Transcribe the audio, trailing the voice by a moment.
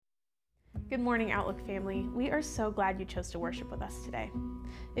Good morning, Outlook family. We are so glad you chose to worship with us today.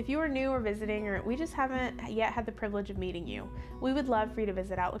 If you are new or visiting, or we just haven't yet had the privilege of meeting you, we would love for you to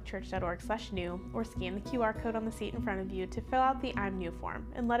visit outlookchurch.org/new or scan the QR code on the seat in front of you to fill out the I'm New form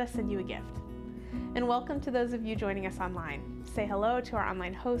and let us send you a gift. And welcome to those of you joining us online. Say hello to our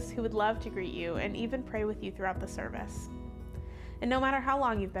online hosts who would love to greet you and even pray with you throughout the service. And no matter how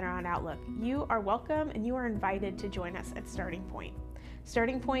long you've been around Outlook, you are welcome and you are invited to join us at Starting Point.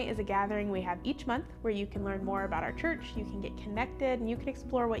 Starting Point is a gathering we have each month where you can learn more about our church, you can get connected, and you can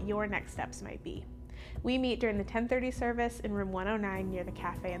explore what your next steps might be. We meet during the 10:30 service in room 109 near the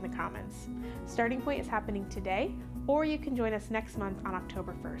cafe in the Commons. Starting Point is happening today, or you can join us next month on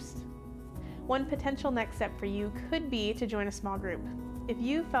October 1st. One potential next step for you could be to join a small group. If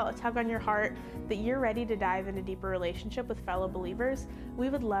you felt a tug on your heart that you're ready to dive into a deeper relationship with fellow believers, we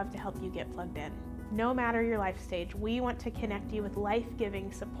would love to help you get plugged in. No matter your life stage, we want to connect you with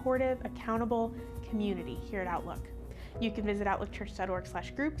life-giving, supportive, accountable community here at Outlook. You can visit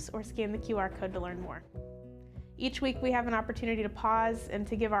outlookchurch.org/groups or scan the QR code to learn more. Each week we have an opportunity to pause and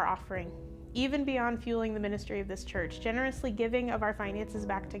to give our offering. Even beyond fueling the ministry of this church, generously giving of our finances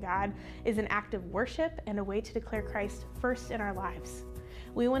back to God is an act of worship and a way to declare Christ first in our lives.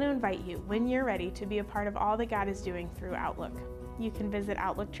 We want to invite you, when you're ready, to be a part of all that God is doing through Outlook. You can visit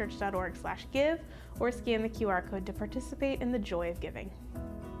outlookchurch.org/give or scan the QR code to participate in the joy of giving.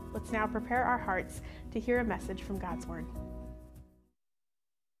 Let's now prepare our hearts to hear a message from God's Word.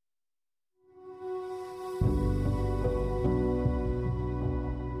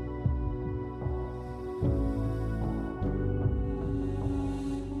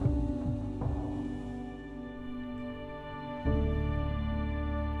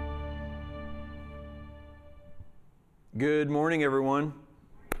 Good morning, everyone.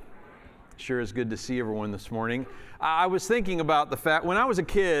 Sure is good to see everyone this morning. I was thinking about the fact, when I was a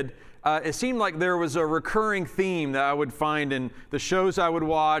kid, it seemed like there was a recurring theme that I would find in the shows I would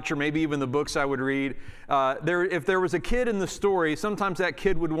watch, or maybe even the books I would read. If there was a kid in the story, sometimes that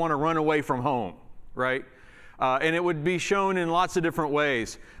kid would want to run away from home, right? And it would be shown in lots of different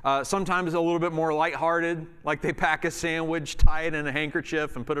ways. Sometimes a little bit more lighthearted, like they pack a sandwich, tie it in a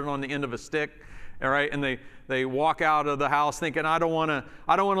handkerchief, and put it on the end of a stick. All right, and they walk out of the house thinking, I don't want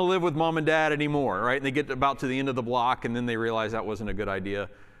to live with mom and dad anymore, right? And they get about to the end of the block, and then they realize that wasn't a good idea.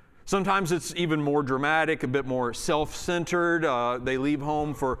 Sometimes it's even more dramatic, a bit more self-centered. They leave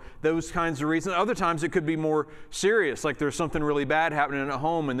home for those kinds of reasons. Other times it could be more serious, like there's something really bad happening at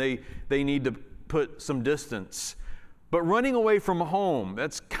home, and they need to put some distance. But running away from home,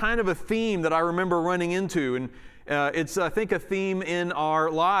 that's kind of a theme that I remember running into, and it's, I think, a theme in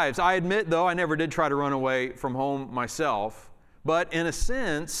our lives. I admit, though, I never did try to run away from home myself. But in a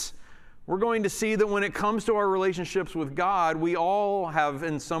sense, we're going to see that when it comes to our relationships with God, we all have,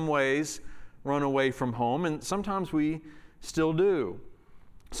 in some ways, run away from home, and sometimes we still do.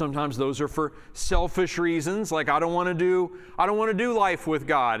 Sometimes those are for selfish reasons, like I don't want to do life with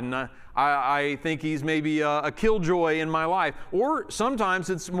God, and I think He's maybe a killjoy in my life. Or sometimes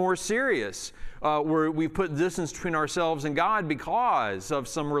it's more serious, where we've put distance between ourselves and God because of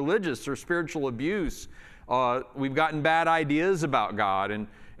some religious or spiritual abuse. We've gotten bad ideas about God,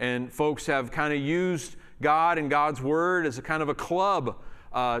 and folks have kind of used God and God's Word as a kind of a club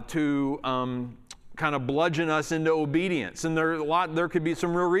to kind of bludgeon us into obedience. And there could be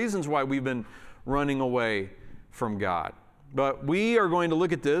some real reasons why we've been running away from God. But we are going to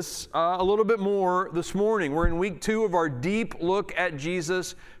look at this a little bit more this morning. We're in week 2 of our deep look at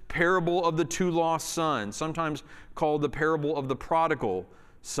Jesus' parable of the 2 lost sons, sometimes called the parable of the prodigal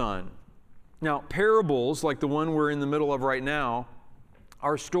son. Now, parables, like the one we're in the middle of right now,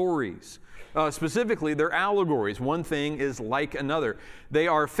 are stories. Specifically, they're allegories. One thing is like another. They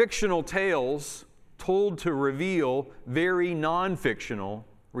are fictional tales told to reveal very non-fictional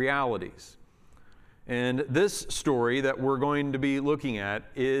realities. And this story that we're going to be looking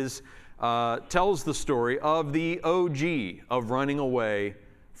at tells the story of the OG of running away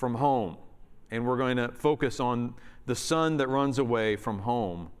from home. And we're going to focus on the son that runs away from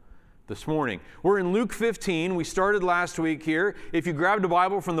home this morning. We're in Luke 15. We started last week here. If you grabbed a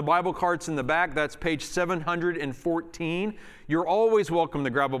Bible from the Bible carts in the back, that's page 714. You're always welcome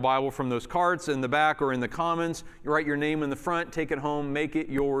to grab a Bible from those carts in the back or in the Commons. You write your name in the front, take it home, make it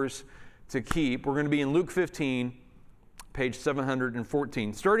yours to keep. We're going to be in Luke 15, page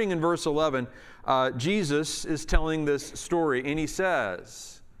 714. Starting in verse 11, Jesus is telling this story, and he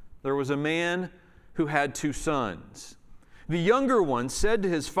says, there was a man who had 2 sons. The younger one said to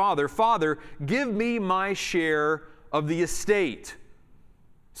his father, "Father, give me my share of the estate."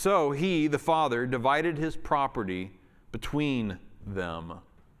 So he, the father, divided his property between them.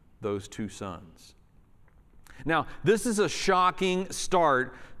 those two sons. Now, this is a shocking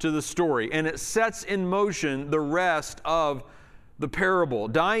start to the story, and it sets in motion the rest of the parable.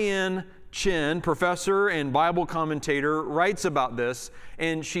 Diane Chin, professor and Bible commentator, writes about this,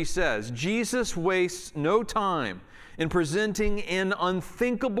 and she says, Jesus wastes no time in presenting an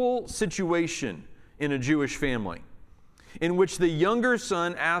unthinkable situation in a Jewish family, in which the younger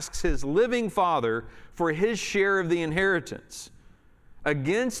son asks his living father for his share of the inheritance.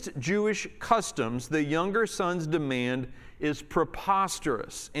 Against Jewish customs, the younger son's demand is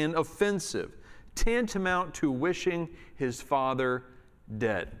preposterous and offensive, tantamount to wishing his father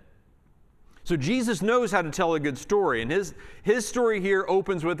dead. So Jesus knows how to tell a good story, and his story here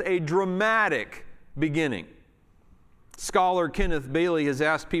opens with a dramatic beginning. Scholar Kenneth Bailey has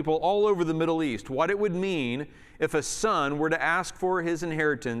asked people all over the Middle East what it would mean if a son were to ask for his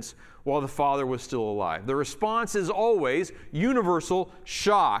inheritance while the father was still alive. The response is always universal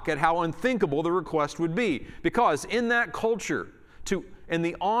shock at how unthinkable the request would be, because in that culture, and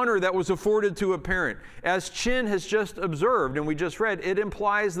the honor that was afforded to a parent, as Chin has just observed and we just read, it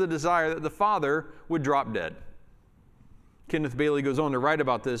implies the desire that the father would drop dead. Kenneth Bailey goes on to write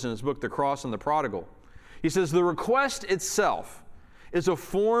about this in his book, The Cross and the Prodigal. He says, the request itself is a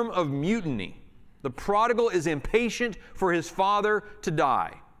form of mutiny. The prodigal is impatient for his father to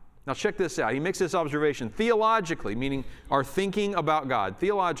die. Now check this out. He makes this observation. Theologically, meaning our thinking about God,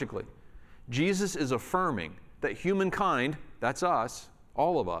 theologically, Jesus is affirming that humankind, that's us,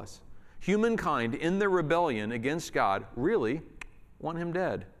 all of us, humankind in their rebellion against God really want him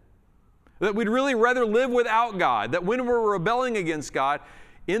dead. That we'd really rather live without God. That when we're rebelling against God,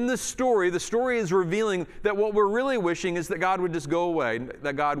 in the story is revealing that what we're really wishing is that God would just go away,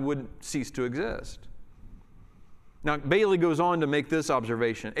 that God would cease to exist. Now, Bailey goes on to make this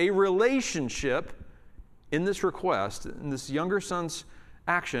observation. A relationship in this request, in this younger son's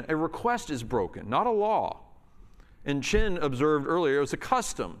action, a request is broken, not a law. And Chin observed earlier it was a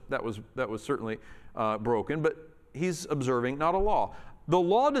custom that was certainly broken, but he's observing not a law. The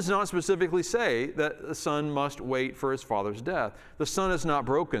law does not specifically say that the son must wait for his father's death. The son has not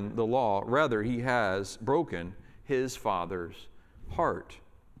broken the law. Rather, he has broken his father's heart.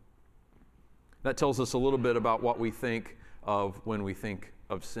 That tells us a little bit about what we think of when we think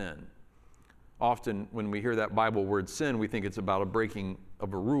of sin. Often, when we hear that Bible word sin, we think it's about a breaking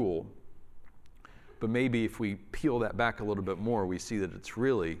of a rule. But maybe if we peel that back a little bit more, we see that it's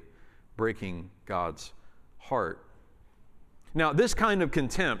really breaking God's heart. Now, this kind of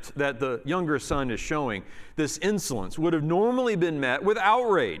contempt that the younger son is showing, this insolence, would have normally been met with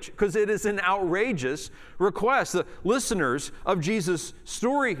outrage, because it is an outrageous request. The listeners of Jesus'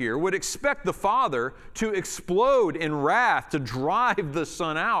 story here would expect the father to explode in wrath, to drive the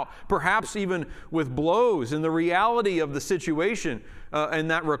son out, perhaps even with blows. And the reality of the situation and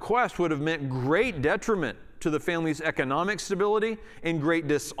that request would have meant great detriment to the family's economic stability and great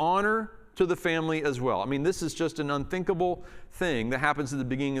dishonor to the family as well. I mean, this is just an unthinkable thing that happens at the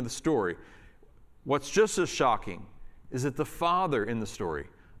beginning of the story. What's just as shocking is that the father in the story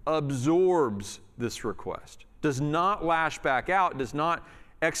absorbs this request, does not lash back out, does not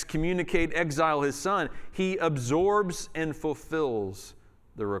excommunicate, exile his son. He absorbs and fulfills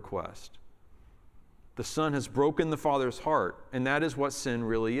the request. The son has broken the father's heart, and that is what sin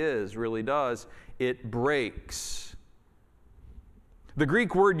really does. It breaks. The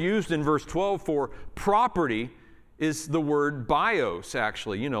Greek word used in verse 12 for property is the word bios,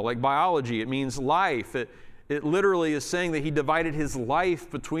 actually. Like biology, it means life. It literally is saying that he divided his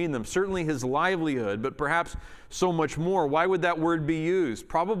life between them, certainly his livelihood, but perhaps so much more. Why would that word be used?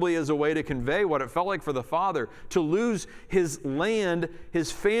 Probably as a way to convey what it felt like for the father to lose his land,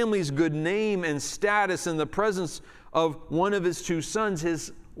 his family's good name and status in the presence of one of his two sons.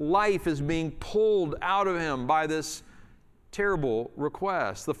 His life is being pulled out of him by this terrible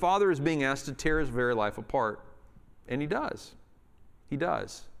request. The father is being asked to tear his very life apart. And he does. He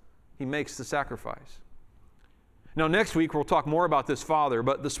does. He makes the sacrifice. Now, next week we'll talk more about this father,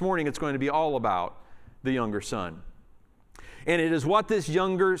 but this morning it's going to be all about the younger son. And it is what this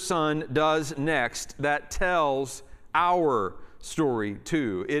younger son does next that tells our story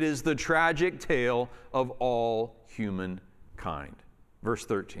too. It is the tragic tale of all humankind. Verse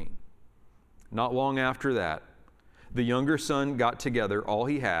 13. Not long after that, the younger son got together all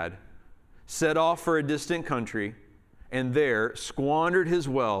he had, set off for a distant country, and there squandered his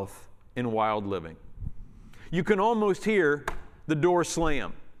wealth in wild living. You can almost hear the door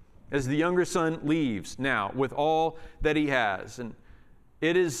slam as the younger son leaves now with all that he has. And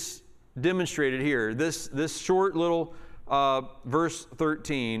it is demonstrated here. This short little verse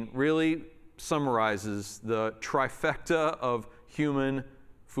 13 really summarizes the trifecta of human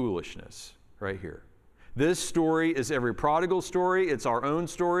foolishness right here. This story is every prodigal story. It's our own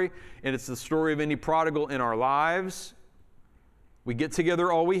story, and it's the story of any prodigal in our lives. We get together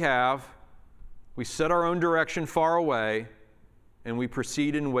all we have, we set our own direction far away, and we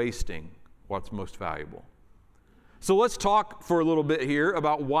proceed in wasting what's most valuable. So let's talk for a little bit here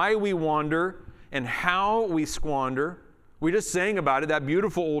about why we wander and how we squander. We just sang about it, that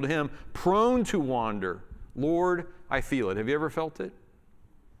beautiful old hymn, Prone to Wander. Lord, I feel it. Have you ever felt it?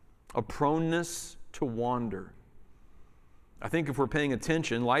 A proneness to wander. I think if we're paying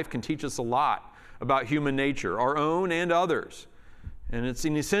attention, life can teach us a lot about human nature, our own and others. And it's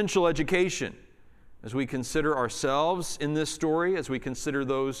an essential education as we consider ourselves in this story, as we consider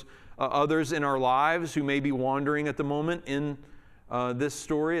those others in our lives who may be wandering at the moment in this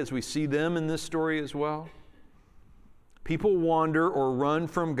story, as we see them in this story as well. People wander or run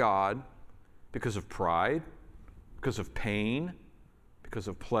from God because of pride, because of pain, because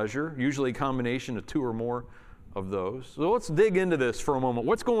of pleasure, usually a combination of two or more of those. So let's dig into this for a moment.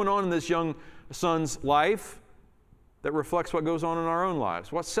 What's going on in this young son's life that reflects what goes on in our own lives?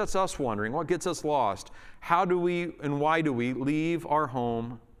 What sets us wandering? What gets us lost? How do we and why do we leave our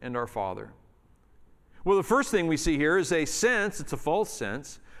home and our Father? Well, the first thing we see here is a sense, it's a false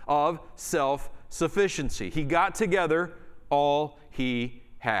sense, of self-sufficiency. He got together all he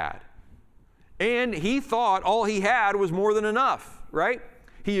had. And he thought all he had was more than enough, right?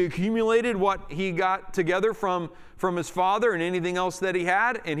 He accumulated what he got together from his father and anything else that he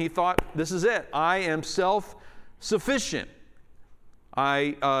had, and he thought, this is it. I am self-sufficient.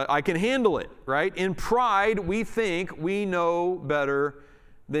 I can handle it, right? In pride, we think we know better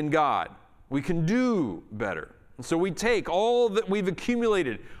than God. We can do better. And so we take all that we've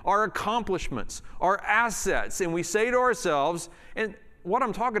accumulated, our accomplishments, our assets, and we say to ourselves, and what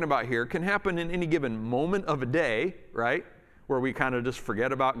I'm talking about here can happen in any given moment of a day, right? Where we kind of just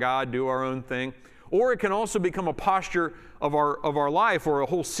forget about God, do our own thing. Or it can also become a posture of our life, or a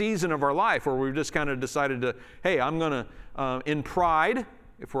whole season of our life where we've just kind of decided to, hey, I'm going to, in pride,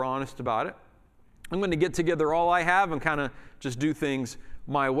 if we're honest about it, I'm going to get together all I have and kind of just do things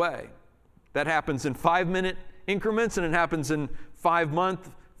my way. That happens in 5-minute increments, and it happens in 5-month,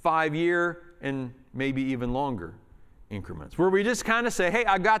 5-year, and maybe even longer increments, where we just kind of say, hey,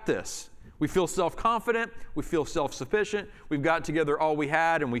 I got this. We feel self-confident, we feel self-sufficient, we've got together all we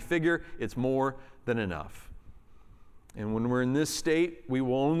had, and we figure it's more than enough. And when we're in this state, we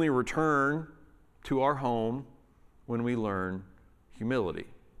will only return to our home when we learn humility.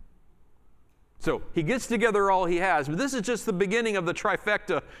 So he gets together all he has, but this is just the beginning of the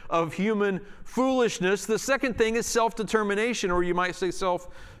trifecta of human foolishness. The second thing is self-determination, or you might say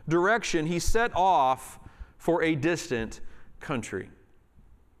self-direction. He set off for a distant country.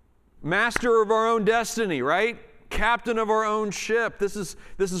 Master of our own destiny, right? Captain of our own ship. This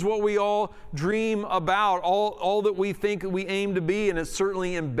is what we all dream about, all that we think we aim to be, and it's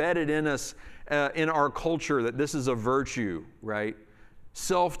certainly embedded in us, in our culture, that this is a virtue, right?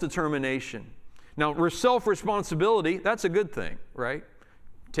 Self-determination. Now, self-responsibility, that's a good thing, right?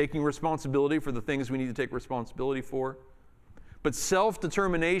 Taking responsibility for the things we need to take responsibility for. But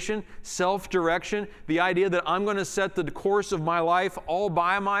self-determination, self-direction, the idea that I'm going to set the course of my life all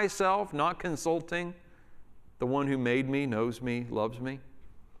by myself, not consulting the one who made me, knows me, loves me.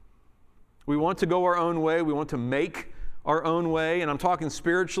 We want to go our own way. We want to make our own way. And I'm talking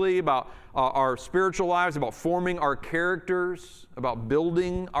spiritually about our spiritual lives, about forming our characters, about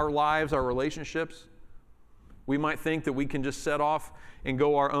building our lives, our relationships. We might think that we can just set off and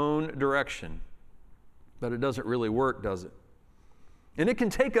go our own direction. But it doesn't really work, does it? And it can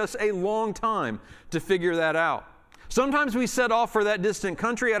take us a long time to figure that out. Sometimes we set off for that distant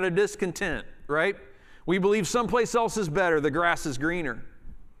country out of discontent, right? We believe someplace else is better, the grass is greener.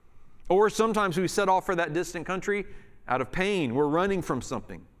 Or sometimes we set off for that distant country out of pain. We're running from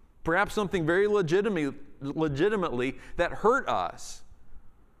something, perhaps something very legitimately that hurt us.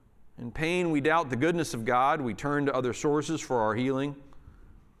 In pain, we doubt the goodness of God. We turn to other sources for our healing.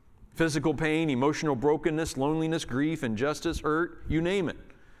 Physical pain, emotional brokenness, loneliness, grief, injustice, hurt, you name it.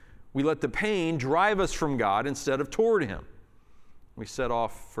 We let the pain drive us from God instead of toward Him. We set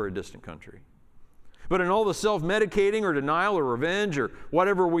off for a distant country. But in all the self-medicating or denial or revenge or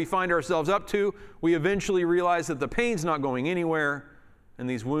whatever we find ourselves up to, we eventually realize that the pain's not going anywhere and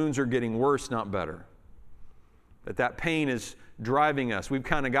these wounds are getting worse, not better. That pain is driving us. We've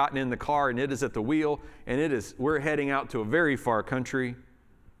kind of gotten in the car and it is at the wheel, and we're heading out to a very far country,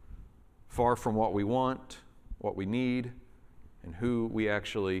 far from what we want, what we need, and who we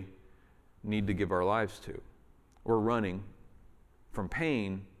actually need to give our lives to. We're running from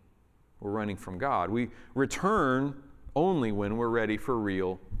pain. We're running from God. We return only when we're ready for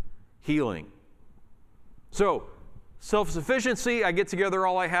real healing. So, self-sufficiency, I get together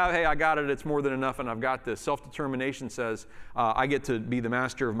all I have. Hey, I got it. It's more than enough, and I've got this. Self-determination says I get to be the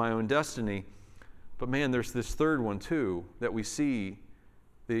master of my own destiny. But man, there's this third one too that we see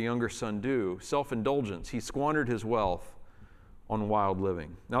the younger son do. Self-indulgence. He squandered his wealth on wild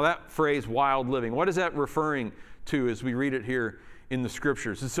living. Now that phrase, wild living, what is that referring to as we read it here in the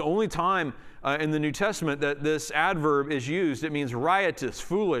Scriptures? It's the only time in the New Testament that this adverb is used. It means riotous,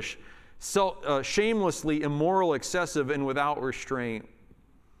 foolish, shamelessly immoral, excessive, and without restraint.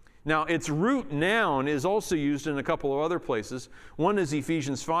 Now, its root noun is also used in a couple of other places. One is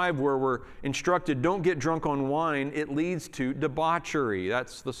Ephesians 5, where we're instructed, don't get drunk on wine. It leads to debauchery.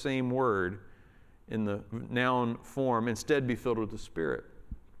 That's the same word in the noun form. Instead, be filled with the Spirit.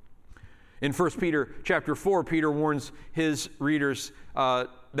 In 1 Peter chapter 4, Peter warns his readers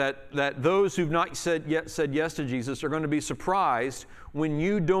that those who've not yet said yes to Jesus are going to be surprised when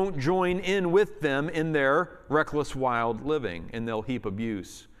you don't join in with them in their reckless, wild living, and they'll heap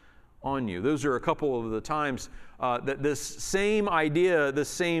abuse on you. Those are a couple of the times that this same idea, this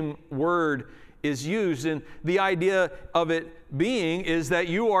same word is used. And the idea of it being is that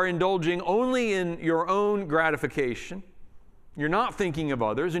you are indulging only in your own gratification. You're not thinking of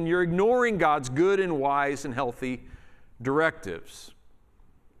others, and you're ignoring God's good and wise and healthy directives.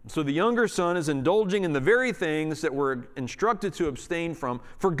 So the younger son is indulging in the very things that we're instructed to abstain from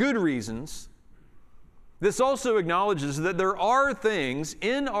for good reasons. This also acknowledges that there are things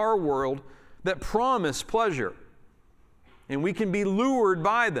in our world that promise pleasure, and we can be lured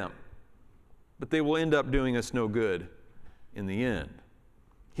by them, but they will end up doing us no good in the end.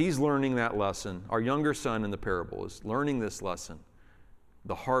 He's learning that lesson. Our younger son in the parable is learning this lesson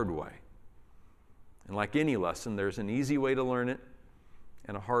the hard way. And like any lesson, there's an easy way to learn it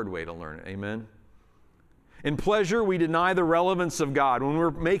and a hard way to learn it. Amen? In pleasure, we deny the relevance of God. When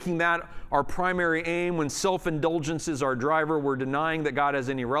we're making that our primary aim, when self-indulgence is our driver, we're denying that God has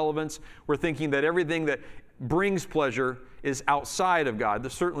any relevance. We're thinking that everything that brings pleasure is outside of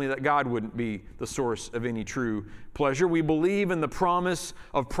God. Certainly that God wouldn't be the source of any true pleasure. We believe in the promise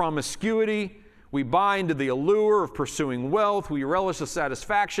of promiscuity. We buy into the allure of pursuing wealth. We relish the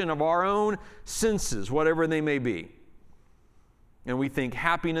satisfaction of our own senses, whatever they may be. And we think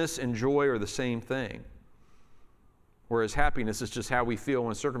happiness and joy are the same thing. Whereas happiness is just how we feel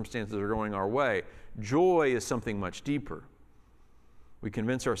when circumstances are going our way. Joy is something much deeper. We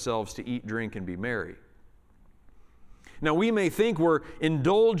convince ourselves to eat, drink, and be merry. Now, we may think we're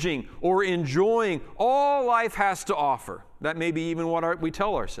indulging or enjoying all life has to offer. That may be even what we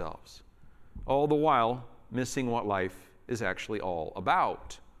tell ourselves. All the while, missing what life is actually all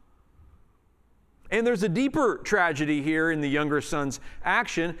about. And there's a deeper tragedy here in the younger son's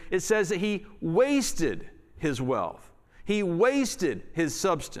action. It says that he wasted his wealth. He wasted his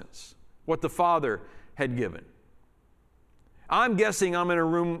substance, what the Father had given. I'm guessing I'm in a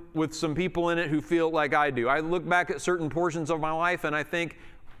room with some people in it who feel like I do. I look back at certain portions of my life and I think,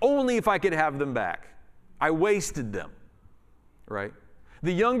 only if I could have them back. I wasted them, right?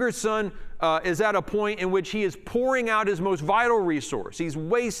 The younger son is at a point in which he is pouring out his most vital resource. He's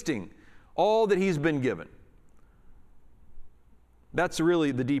wasting all that he's been given. That's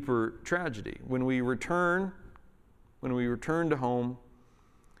really the deeper tragedy. When we return to home,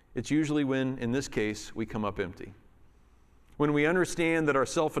 it's usually when, in this case, we come up empty. When we understand that our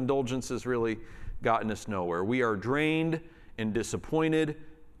self-indulgence has really gotten us nowhere. We are drained and disappointed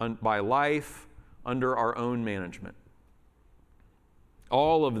by life under our own management.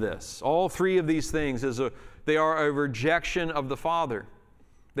 All of this, all three of these things, they are a rejection of the Father.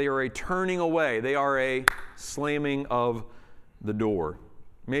 They are a turning away. They are a slamming of the door.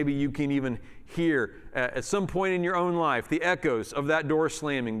 Maybe you can even hear at some point in your own life the echoes of that door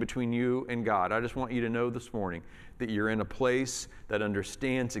slamming between you and God. I just want you to know this morning that you're in a place that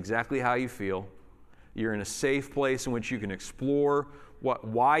understands exactly how you feel. You're in a safe place in which you can explore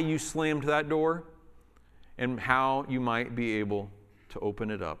why you slammed that door and how you might be able to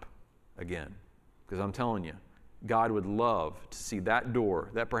open it up again. Because I'm telling you, God would love to see that door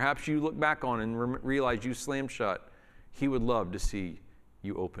that perhaps you look back on and realize you slammed shut. He would love to see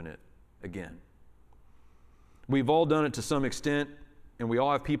you open it again. We've all done it to some extent, and we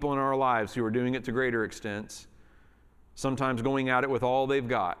all have people in our lives who are doing it to greater extents, sometimes going at it with all they've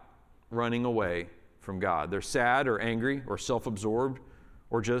got, running away from God. They're sad or angry or self-absorbed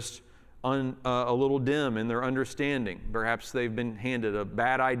or just a little dim in their understanding. Perhaps they've been handed a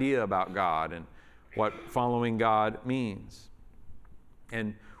bad idea about God and what following God means.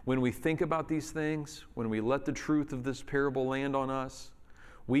 And when we think about these things, when we let the truth of this parable land on us,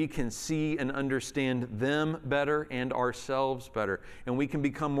 we can see and understand them better and ourselves better. And we can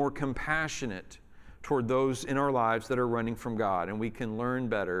become more compassionate toward those in our lives that are running from God. And we can learn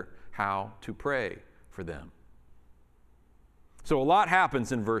better how to pray for them. So a lot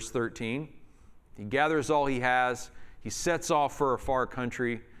happens in verse 13. He gathers all he has. He sets off for a far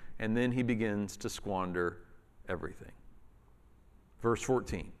country. And then he begins to squander everything. Verse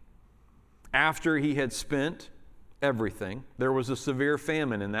 14. After he had spent everything, there was a severe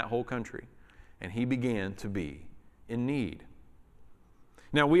famine in that whole country, and he began to be in need.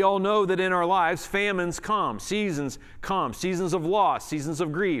 Now, we all know that in our lives, famines come, seasons of loss, seasons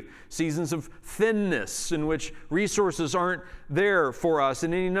of grief, seasons of thinness in which resources aren't there for us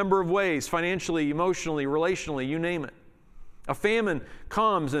in any number of ways, financially, emotionally, relationally, you name it. A famine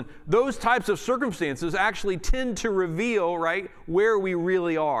comes, and those types of circumstances actually tend to reveal, right, where we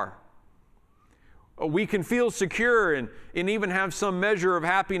really are. We can feel secure and even have some measure of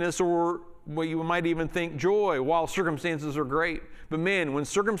happiness, or what you might even think joy, while circumstances are great. But man, when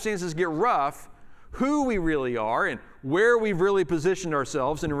circumstances get rough, who we really are and where we've really positioned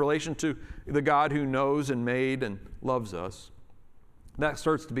ourselves in relation to the God who knows and made and loves us, that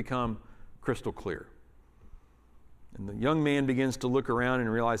starts to become crystal clear. And the young man begins to look around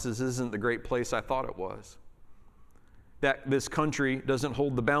and realize this isn't the great place I thought it was. That this country doesn't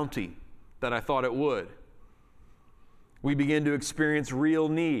hold the bounty that I thought it would. We begin to experience real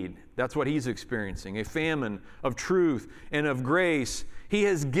need. That's what he's experiencing, a famine of truth and of grace. He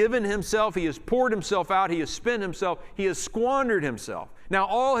has given himself, he has poured himself out, he has spent himself, he has squandered himself. Now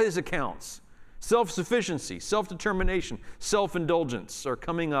all his accounts, self-sufficiency, self-determination, self-indulgence are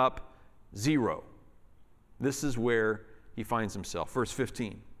coming up zero. This is where he finds himself. Verse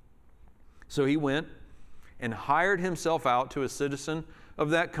 15. So he went and hired himself out to a citizen of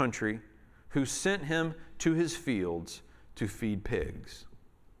that country who sent him to his fields to feed pigs.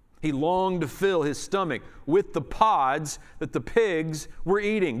 He longed to fill his stomach with the pods that the pigs were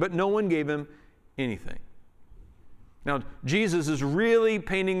eating, but no one gave him anything. Now, Jesus is really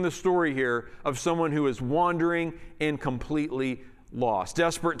painting the story here of someone who is wandering and completely lost.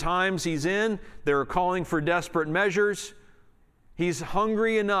 Desperate times he's in. They're calling for desperate measures. He's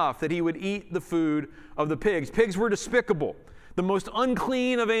hungry enough that he would eat the food of the pigs. Pigs were despicable, the most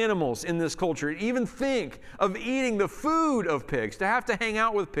unclean of animals in this culture. Even think of eating the food of pigs, to have to hang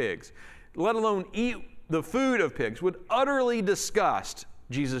out with pigs, let alone eat the food of pigs, would utterly disgust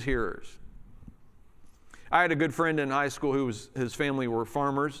Jesus' hearers. I had a good friend in high school his family were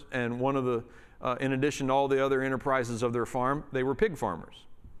farmers, and one of the, in addition to all the other enterprises of their farm, they were pig farmers.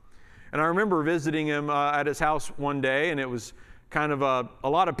 And I remember visiting him at his house one day, and it was kind of a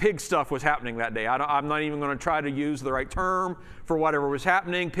lot of pig stuff was happening that day. I'm not even going to try to use the right term for whatever was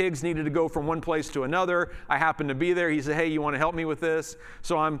happening. Pigs needed to go from one place to another. I happened to be there. He said, hey, you want to help me with this?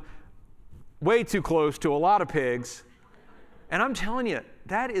 So I'm way too close to a lot of pigs. And I'm telling you,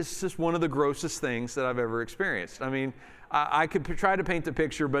 that is just one of the grossest things that I've ever experienced. I mean, I could try to paint the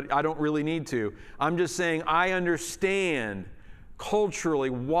picture, but I don't really need to. I'm just saying I understand culturally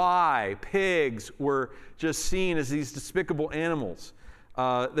why pigs were just seen as these despicable animals.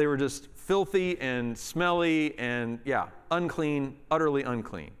 They were just filthy and smelly and, unclean, utterly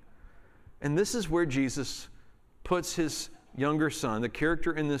unclean. And this is where Jesus puts his younger son, the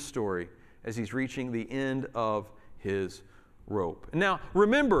character in this story, as he's reaching the end of his rope. Now,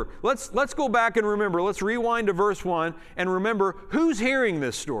 remember, let's go back and remember. Let's rewind to verse 1 and remember who's hearing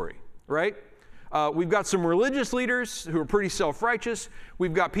this story, right? We've got some religious leaders who are pretty self-righteous.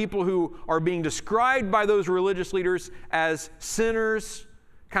 We've got people who are being described by those religious leaders as sinners,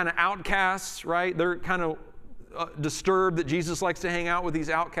 kind of outcasts, right? They're kind of disturbed that Jesus likes to hang out with these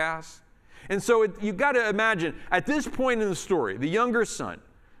outcasts. And so you've got to imagine, at this point in the story, the younger son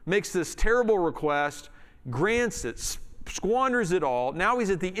makes this terrible request, grants it, squanders it all. Now he's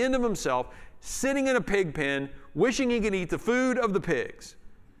at the end of himself, sitting in a pig pen, wishing he could eat the food of the pigs.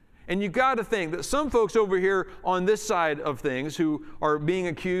 And you've got to think that some folks over here on this side of things who are being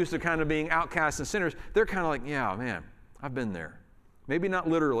accused of kind of being outcasts and sinners, they're kind of like, yeah, man, I've been there. Maybe not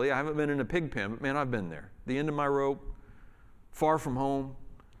literally, I haven't been in a pig pen, but man, I've been there. The end of my rope, far from home.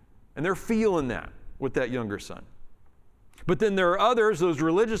 And they're feeling that with that younger son. But then there are others, those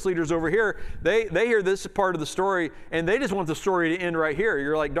religious leaders over here, they hear this part of the story and they just want the story to end right here.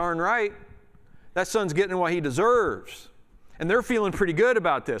 You're like, darn right, that son's getting what he deserves. And they're feeling pretty good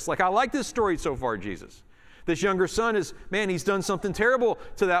about this. Like, I like this story so far, Jesus. This younger son he's done something terrible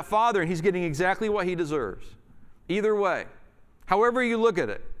to that father and he's getting exactly what he deserves. Either way, however you look at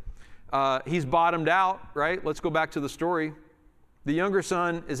it, he's bottomed out, right? Let's go back to the story. The younger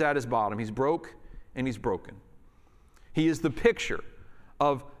son is at his bottom. He's broke and he's broken. He is the picture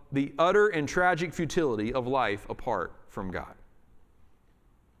of the utter and tragic futility of life apart from God.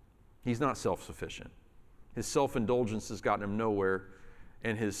 He's not self-sufficient. His self-indulgence has gotten him nowhere,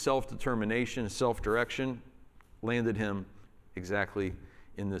 and his self-determination, self-direction landed him exactly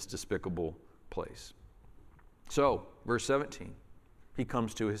in this despicable place. So, verse 17, he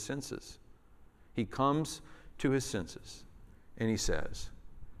comes to his senses. He comes to his senses, and he says,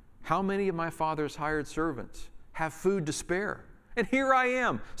 how many of my father's hired servants have food to spare? And here I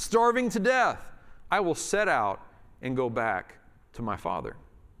am, starving to death. I will set out and go back to my father.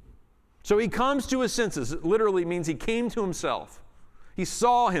 So he comes to his senses. It literally means he came to himself. He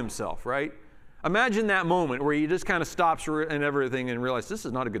saw himself, right? Imagine that moment where he just kind of stops and everything and realizes this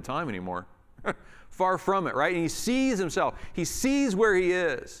is not a good time anymore. Far from it, right? And he sees himself. He sees where he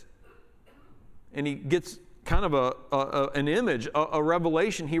is. And he gets kind of an image, a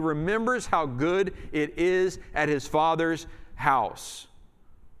revelation. He remembers how good it is at his father's house.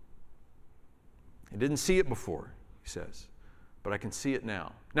 He didn't see it before, he says, but I can see it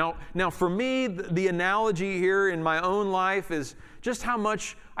now. Now for me, the analogy here in my own life is just how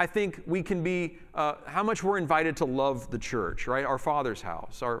much I think we can be, how much we're invited to love the church, right? Our Father's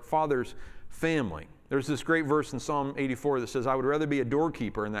house, our Father's family. There's this great verse in Psalm 84 that says, I would rather be a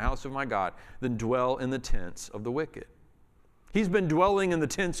doorkeeper in the house of my God than dwell in the tents of the wicked. He's been dwelling in the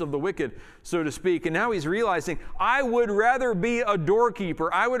tents of the wicked, so to speak, and now he's realizing, I would rather be a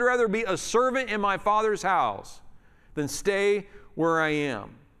doorkeeper, I would rather be a servant in my Father's house than stay where I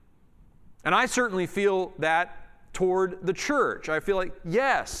am. And I certainly feel that toward the church. I feel like,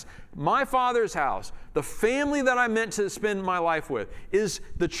 yes, my Father's house, the family that I'm meant to spend my life with, is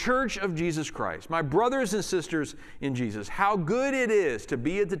the church of Jesus Christ, my brothers and sisters in Jesus. How good it is to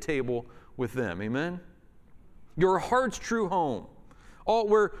be at the table with them. Amen? Your heart's true home, all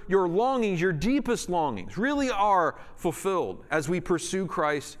where your longings, your deepest longings, really are fulfilled as we pursue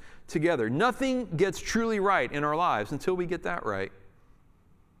Christ together. Nothing gets truly right in our lives until we get that right.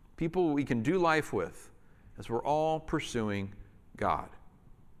 People we can do life with as we're all pursuing God.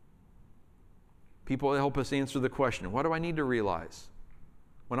 People that help us answer the question, what do I need to realize?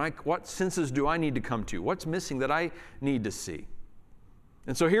 What senses do I need to come to? What's missing that I need to see?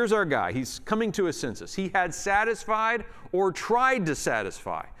 And so here's our guy. He's coming to his senses. He had satisfied or tried to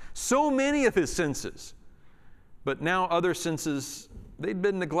satisfy so many of his senses. But now other senses, they'd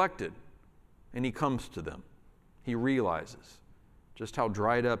been neglected. And he comes to them. He realizes just how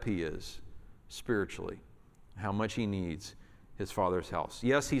dried up he is spiritually, how much he needs his Father's house.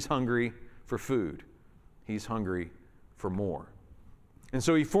 Yes, he's hungry for food. He's hungry for more. And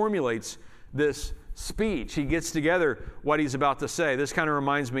so he formulates this speech. He gets together what he's about to say. This kind of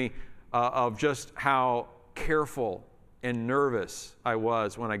reminds me of just how careful and nervous I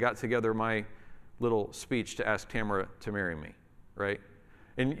was when I got together my little speech to ask Tamara to marry me, right?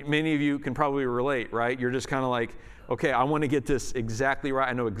 And many of you can probably relate, right? You're just kind of like, okay, I want to get this exactly right.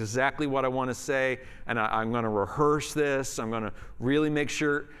 I know exactly what I want to say, and I'm going to rehearse this. I'm going to really make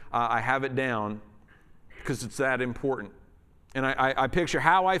sure I have it down because it's that important. And I picture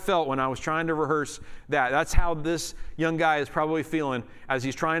how I felt when I was trying to rehearse that. That's how this young guy is probably feeling as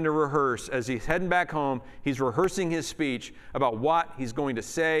he's trying to rehearse. As he's heading back home, he's rehearsing his speech about what he's going to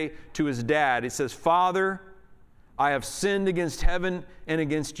say to his dad. He says, Father, I have sinned against heaven and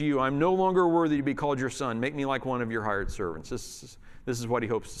against you. I'm no longer worthy to be called your son. Make me like one of your hired servants. This is what he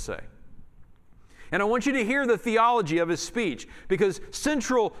hopes to say. And I want you to hear the theology of his speech, because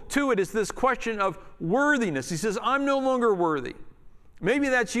central to it is this question of worthiness. He says, I'm no longer worthy. Maybe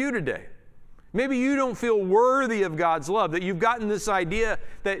that's you today. Maybe you don't feel worthy of God's love, that you've gotten this idea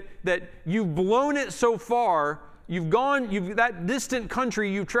that you've blown it so far, that distant country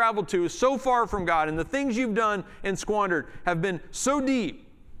you've traveled to is so far from God, and the things you've done and squandered have been so deep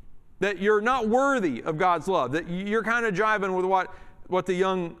that you're not worthy of God's love, that you're kind of jiving with what the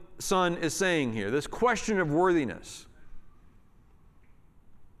young son is saying here, this question of worthiness.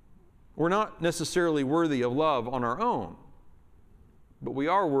 We're not necessarily worthy of love on our own, but we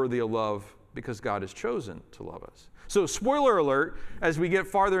are worthy of love because God has chosen to love us. So, spoiler alert, as we get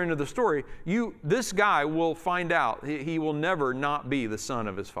farther into the story, this guy will find out he will never not be the son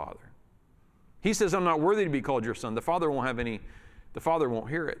of his father. He says, I'm not worthy to be called your son. The father won't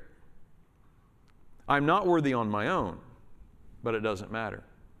hear it. I'm not worthy on my own, but it doesn't matter.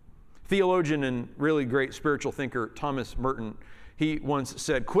 Theologian and really great spiritual thinker Thomas Merton, he once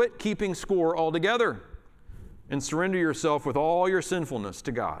said, quit keeping score altogether and surrender yourself with all your sinfulness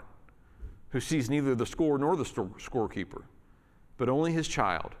to God, who sees neither the score nor the scorekeeper, but only his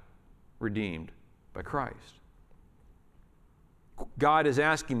child redeemed by Christ. God is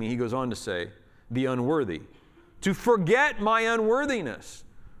asking me, he goes on to say, the unworthy to forget my unworthiness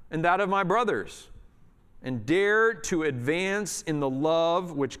and that of my brothers, and dare to advance in the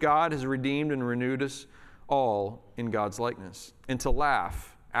love which God has redeemed and renewed us all in God's likeness, and to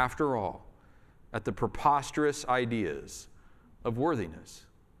laugh, after all, at the preposterous ideas of worthiness.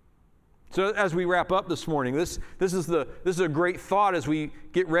 So as we wrap up this morning, this is a great thought as we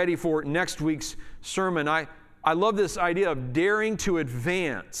get ready for next week's sermon. I love this idea of daring to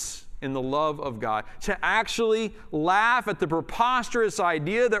advance in the love of God, to actually laugh at the preposterous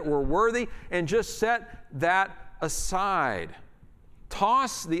idea that we're worthy and just set that aside.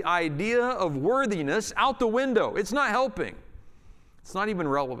 Toss the idea of worthiness out the window. It's not helping. It's not even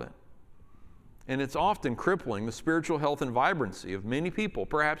relevant. And it's often crippling the spiritual health and vibrancy of many people,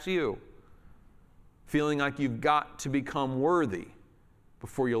 perhaps you, feeling like you've got to become worthy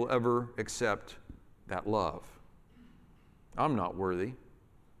before you'll ever accept that love. I'm not worthy,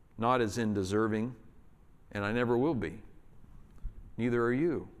 not as in deserving, and I never will be. Neither are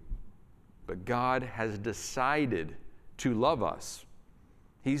you. But God has decided to love us.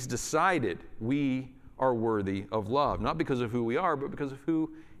 He's decided we are worthy of love, not because of who we are, but because of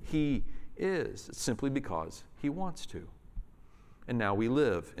who He is. It's simply because He wants to. And now we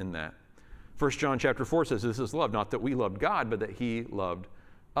live in that. 1 John chapter 4 says this is love, not that we loved God, but that He loved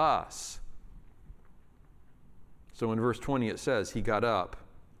us. So in verse 20 it says, He got up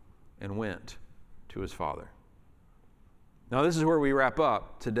and went to His Father. Now this is where we wrap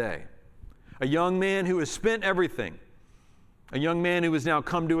up today. A young man who has spent everything. A young man who has now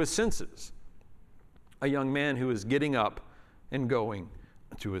come to his senses. A young man who is getting up and going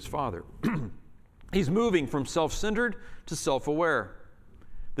to his Father. He's moving from self-centered to self-aware.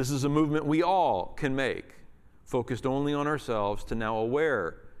 This is a movement we all can make, focused only on ourselves to now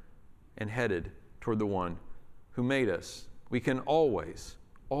aware and headed toward the one who made us. We can always,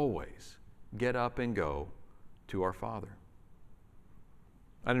 always get up and go to our Father.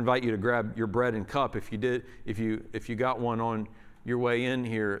 I'd invite you to grab your bread and cup if you got one on your way in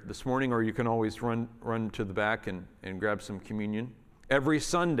here this morning, or you can always run to the back and grab some communion. Every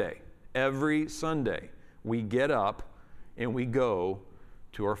Sunday, we get up and we go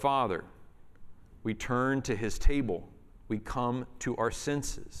to our Father. We turn to His table. We come to our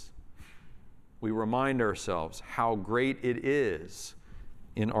senses. We remind ourselves how great it is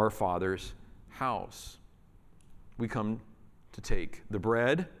in our Father's house. We come to take the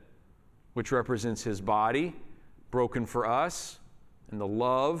bread, which represents His body, broken for us, and the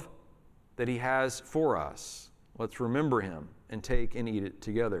love that He has for us. Let's remember Him and take and eat it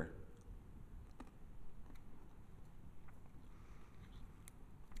together.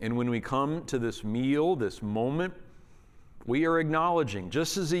 And when we come to this meal, this moment, we are acknowledging,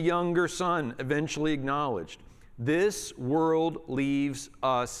 just as a younger son eventually acknowledged, this world leaves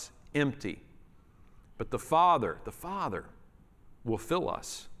us empty. But the Father will fill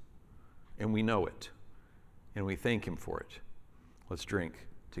us, and we know it, and we thank Him for it. Let's drink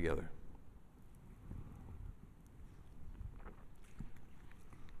together.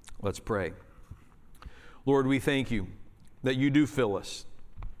 Let's pray. Lord, we thank You that You do fill us,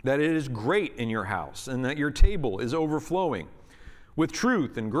 that it is great in Your house, and that Your table is overflowing with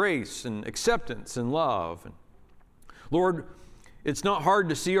truth and grace and acceptance and love. And Lord, it's not hard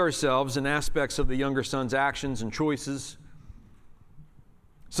to see ourselves in aspects of the younger son's actions and choices.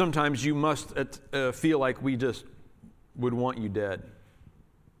 Sometimes You must feel like we just would want You dead,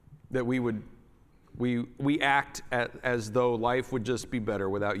 that we act as though life would just be better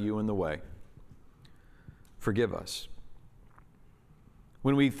without You in the way. Forgive us.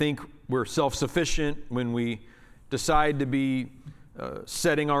 When we think we're self-sufficient, when we decide to be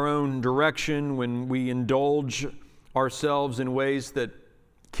setting our own direction, when we indulge ourselves in ways that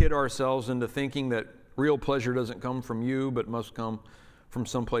kid ourselves into thinking that real pleasure doesn't come from You but must come from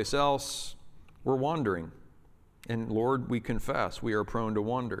someplace else, we're wandering. And Lord, we confess we are prone to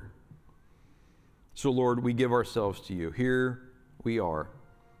wander. So Lord, we give ourselves to You. Here we are.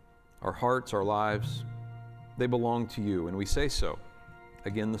 Our hearts, our lives, they belong to You, and we say so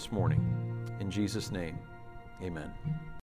again this morning. In Jesus' name, amen.